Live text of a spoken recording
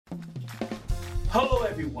Hello,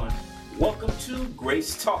 everyone. Welcome to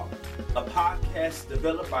Grace Talk, a podcast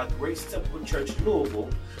developed by Grace Temple Church Louisville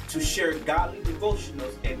to share godly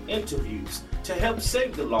devotionals and interviews to help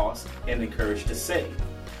save the lost and encourage the saved.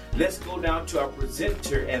 Let's go down to our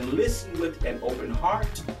presenter and listen with an open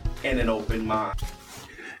heart and an open mind.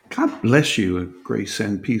 God bless you. Grace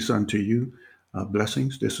and peace unto you.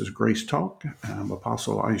 Blessings. This is Grace Talk. I'm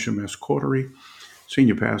Apostle Isham S. Cordery,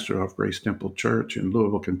 Senior Pastor of Grace Temple Church in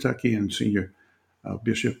Louisville, Kentucky, and Senior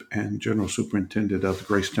Bishop and General Superintendent of the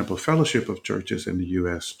Grace Temple Fellowship of Churches in the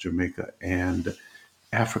U.S., Jamaica, and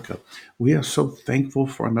Africa. We are so thankful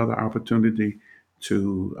for another opportunity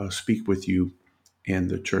to speak with you in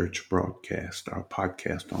the church broadcast, our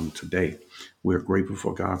podcast on today. We're grateful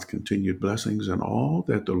for God's continued blessings and all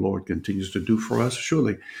that the Lord continues to do for us.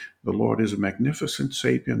 Surely the Lord is a magnificent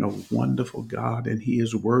Savior and a wonderful God, and He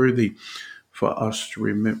is worthy for us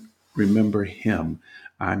to remember Him.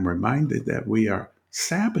 I'm reminded that we are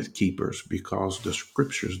Sabbath keepers because the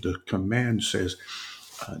scriptures, the command says,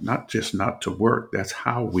 not just not to work, that's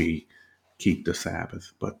how we keep the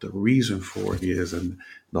Sabbath. But the reason for it is, and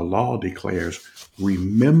the law declares,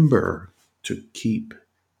 remember to keep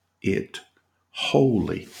it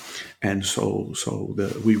holy. And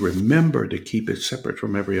we remember to keep it separate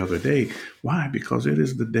from every other day. Why? Because it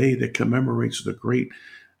is the day that commemorates the great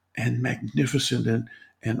and magnificent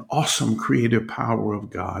and awesome creative power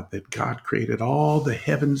of God, that God created all the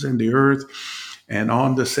heavens and the earth. And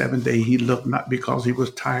on the seventh day, He looked not because He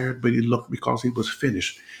was tired, but He looked because He was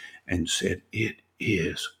finished and said, "It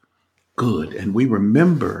is good." And we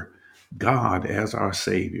remember God as our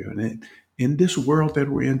Savior. And in this world that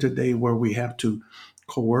we're in today, where we have to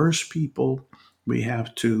coerce people, we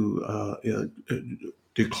have to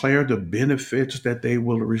declare the benefits that they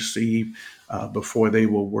will receive before they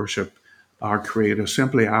will worship our Creator.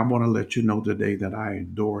 Simply, I want to let you know today that I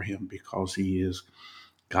adore Him because He is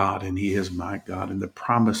God and He is my God. And the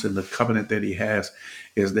promise and the covenant that He has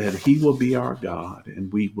is that He will be our God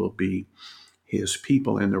and we will be His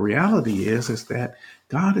people. And the reality is that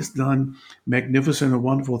God has done magnificent and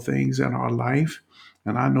wonderful things in our life.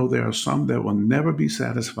 And I know there are some that will never be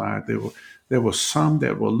satisfied. There were some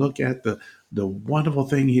that will look at the wonderful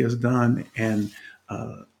thing He has done and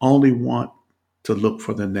only want to look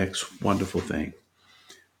for the next wonderful thing.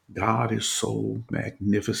 God is so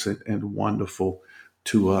magnificent and wonderful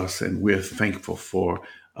to us, and we're thankful for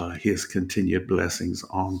His continued blessings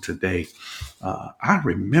on today. I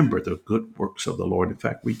remember the good works of the Lord. In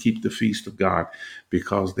fact, we keep the feast of God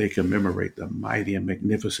because they commemorate the mighty and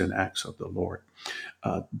magnificent acts of the Lord.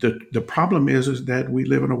 The problem is that we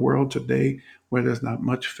live in a world today where there's not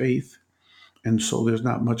much faith, and so there's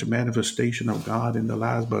not much manifestation of God in the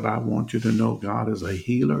lives. But I want you to know God is a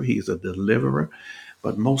healer. He's a deliverer.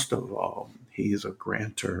 But most of all, He is a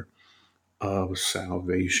grantor of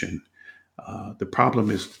salvation. The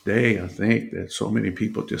problem is today, I think, that so many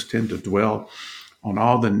people just tend to dwell on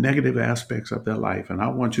all the negative aspects of their life. And I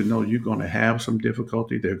want you to know you're going to have some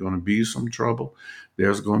difficulty. There's going to be some trouble.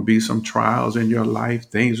 There's going to be some trials in your life.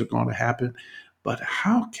 Things are going to happen. But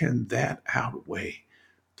how can that outweigh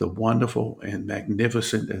the wonderful and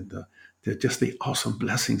magnificent and just the awesome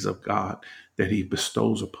blessings of God that He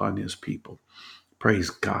bestows upon His people? Praise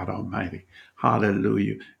God Almighty.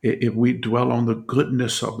 Hallelujah. If we dwell on the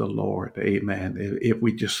goodness of the Lord, amen. If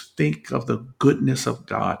we just think of the goodness of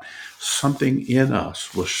God, something in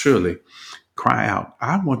us will surely cry out.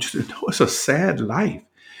 I want you to know it's a sad life,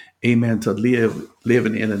 amen, to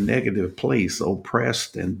living in a negative place,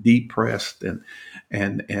 oppressed and depressed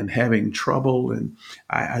and having trouble. And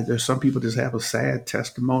there's some people just have a sad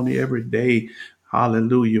testimony every day.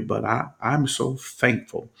 Hallelujah. But I'm so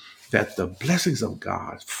thankful that the blessings of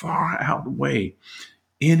God far outweigh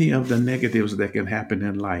any of the negatives that can happen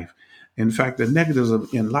in life. In fact, the negatives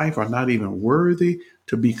in life are not even worthy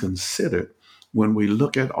to be considered when we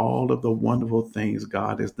look at all of the wonderful things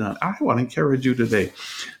God has done. I want to encourage you today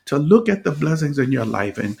to look at the blessings in your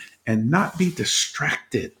life and not be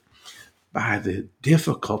distracted by the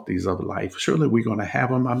difficulties of life. Surely we're going to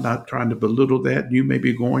have them. I'm not trying to belittle that. You may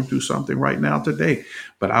be going through something right now today,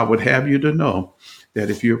 but I would have you to know that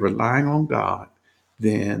if you're relying on God,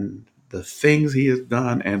 then the things He has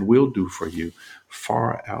done and will do for you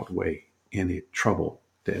far outweigh any trouble,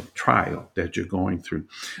 that trial that you're going through.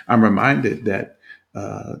 I'm reminded that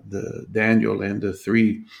the Daniel and the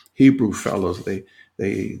three Hebrew fellows,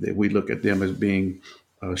 we look at them as being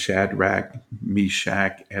Shadrach,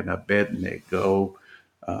 Meshach, and Abednego,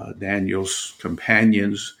 Daniel's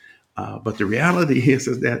companions. But the reality is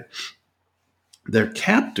that their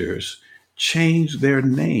captors changed their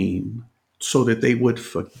name so that they would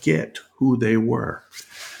forget who they were.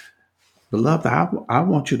 Beloved, I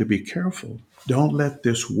want you to be careful. Don't let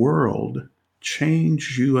this world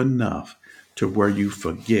change you enough to where you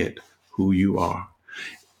forget who you are.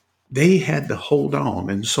 They had to hold on.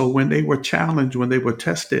 And so when they were challenged, when they were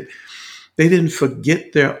tested, they didn't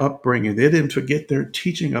forget their upbringing. They didn't forget their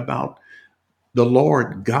teaching about the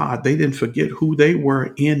Lord God. They didn't forget who they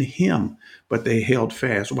were in Him, but they held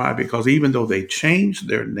fast. Why? Because even though they changed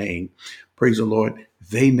their name, praise the Lord,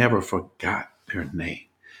 they never forgot their name.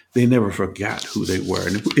 They never forgot who they were.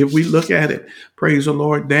 And if we look at it, praise the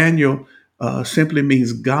Lord, Daniel simply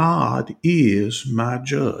means God is my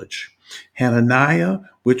judge. Hananiah,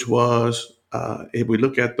 which was, if we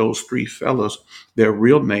look at those three fellows, their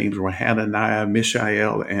real names were Hananiah,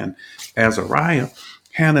 Mishael, and Azariah.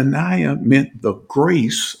 Hananiah meant the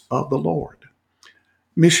grace of the Lord.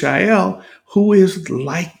 Mishael, who is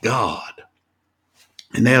like God.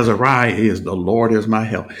 And Azariah is the Lord is my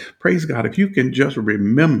help. Praise God. If you can just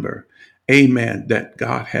remember, amen, that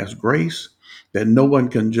God has grace, that no one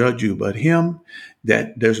can judge you but Him,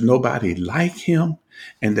 that there's nobody like Him,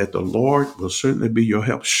 and that the Lord will certainly be your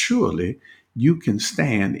help. Surely you can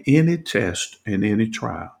stand any test and any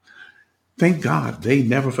trial. Thank God they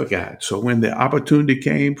never forgot. So when the opportunity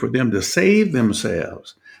came for them to save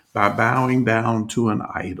themselves by bowing down to an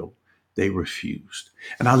idol, they refused.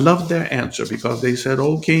 And I love their answer because they said,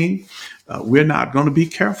 "Oh, King, we're not going to be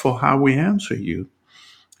careful how we answer you.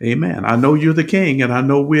 Amen. I know you're the king and I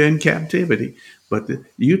know we're in captivity, but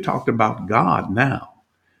you talked about God now.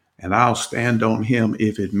 And I'll stand on Him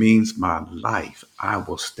if it means my life. I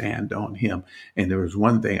will stand on Him. And there is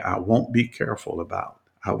one thing I won't be careful about.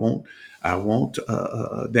 I won't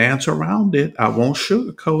dance around it. I won't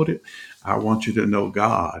sugarcoat it. I want you to know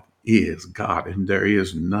God is God, and there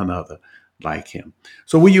is none other like Him.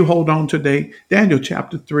 So will you hold on today? Daniel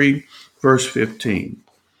chapter 3, verse 15.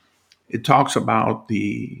 It talks about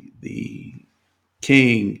the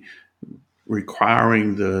king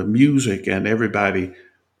requiring the music and everybody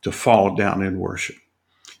to fall down in worship.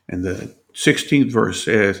 And the 16th verse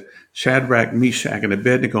says, Shadrach, Meshach, and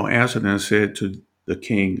Abednego answered and said to the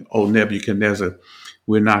king, O Nebuchadnezzar,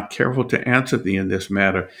 we're not careful to answer thee in this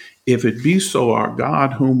matter. If it be so, our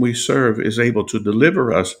God whom we serve is able to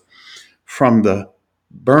deliver us from the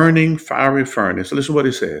burning fiery furnace. Listen to what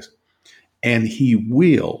it says. And He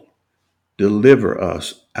will deliver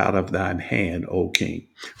us out of thine hand, O king.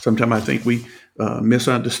 Sometimes I think we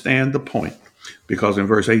misunderstand the point. Because in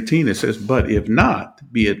verse 18 it says, but if not,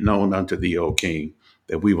 be it known unto thee, O king,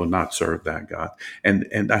 that we will not serve thy God.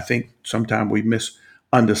 And I think sometimes we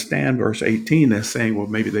misunderstand verse 18 as saying, well,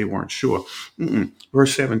 maybe they weren't sure.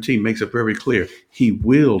 Verse 17 makes it very clear. He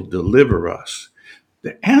will deliver us.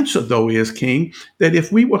 The answer, though, is, King, that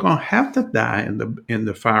if we were going to have to die in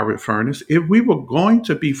the fiery furnace, if we were going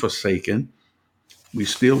to be forsaken, we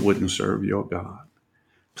still wouldn't serve your God.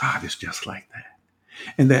 God is just like that.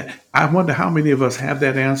 And that I wonder how many of us have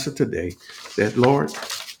that answer today, that, Lord,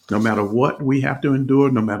 no matter what we have to endure,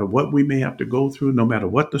 no matter what we may have to go through, no matter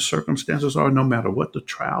what the circumstances are, no matter what the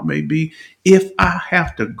trial may be, if I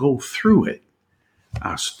have to go through it,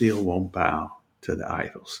 I still won't bow to the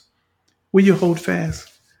idols. Will you hold fast?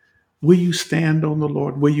 Will you stand on the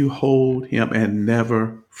Lord? Will you hold Him and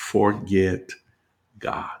never forget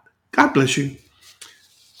God? God bless you.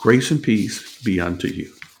 Grace and peace be unto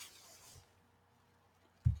you.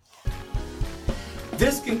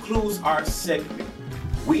 This concludes our segment.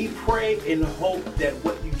 We pray and hope that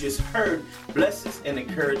what you just heard blesses and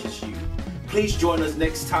encourages you. Please join us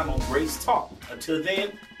next time on Grace Talk. Until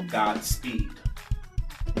then, Godspeed.